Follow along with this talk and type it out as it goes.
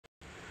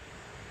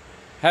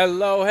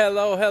Hello,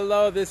 hello,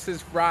 hello. This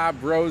is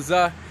Rob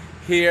Rosa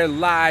here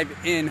live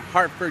in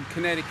Hartford,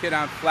 Connecticut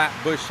on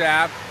Flatbush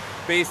Ave.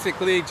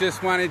 Basically,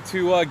 just wanted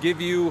to give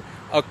you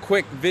a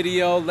quick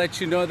video, let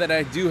you know that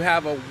I do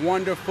have a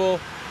wonderful,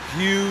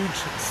 huge,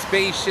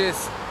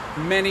 spacious,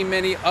 many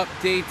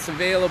updates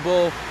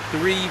available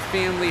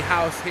 3-family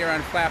house here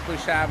on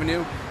Flatbush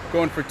Avenue,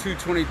 going for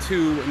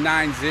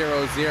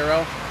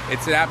 $222,900.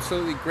 It's an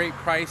absolutely great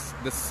price.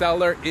 The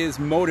seller is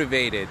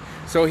motivated.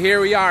 So here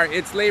we are.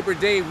 It's Labor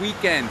Day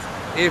weekend.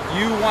 If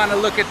you want to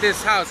look at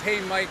this house, hey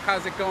Mike,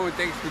 how's it going?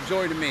 Thanks for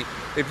joining me.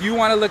 If you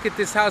want to look at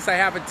this house, I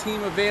have a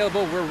team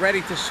available. We're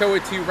ready to show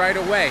it to you right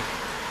away.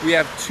 We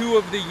have 2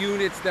 of the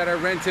units that are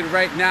rented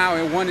right now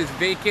and 1 is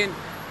vacant.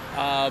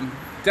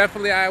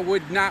 Definitely I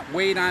would not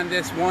wait on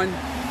this one.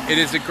 It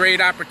is a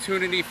great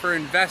opportunity for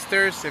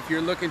investors. If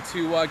you're looking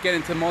to get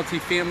into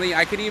multifamily,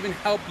 I can even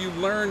help you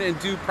learn and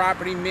do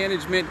property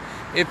management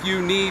if you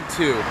need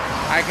to.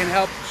 I can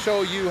help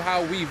show you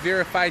how we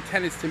verify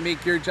tenants to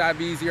make your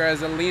job easier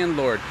as a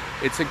landlord.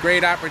 It's a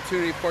great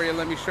opportunity for you.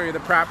 Let me show you the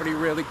property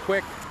really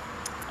quick.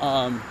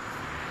 I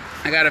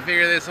gotta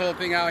figure this whole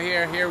thing out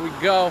here. Here we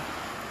go.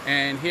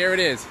 And here it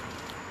is.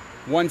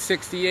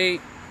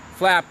 168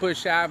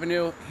 Flatbush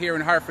Avenue here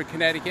in Hartford,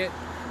 Connecticut.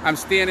 I'm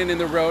standing in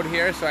the road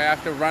here, so I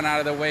have to run out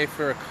of the way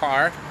for a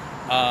car.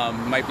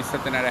 Might be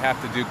something that I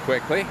have to do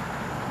quickly.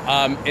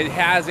 It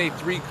has a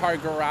 3-car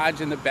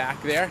garage in the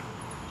back there,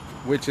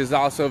 which is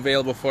also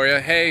available for you.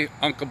 Hey,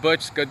 Uncle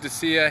Butch, good to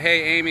see you.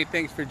 Hey, Amy,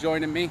 thanks for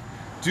joining me.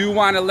 Do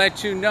want to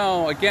let you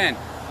know, again,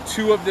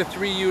 2 of the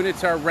 3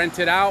 units are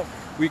rented out.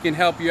 We can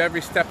help you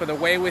every step of the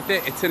way with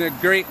it. It's in a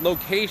great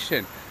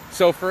location.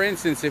 So for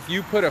instance, if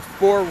you put a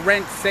for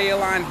rent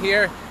sale on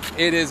here,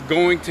 it is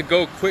going to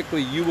go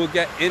quickly. You will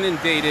get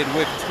inundated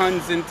with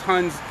tons and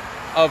tons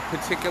of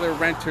particular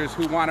renters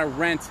who want to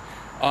rent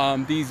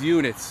these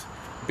units.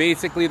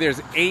 Basically,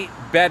 there's 8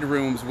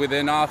 bedrooms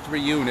within all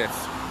 3 units.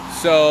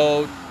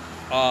 So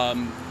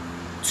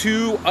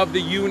 2 of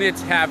the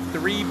units have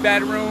 3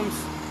 bedrooms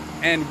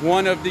and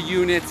 1 of the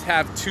units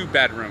have 2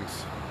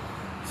 bedrooms.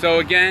 So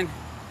again,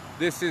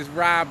 this is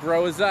Rob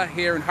Rosa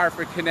here in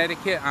Hartford,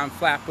 Connecticut on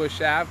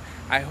Flatbush Ave.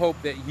 I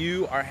hope that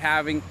you are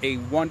having a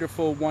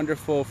wonderful,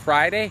 wonderful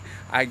Friday.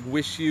 I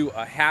wish you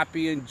a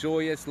happy and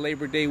joyous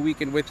Labor Day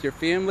weekend with your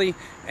family,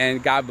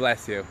 and God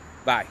bless you.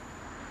 Bye.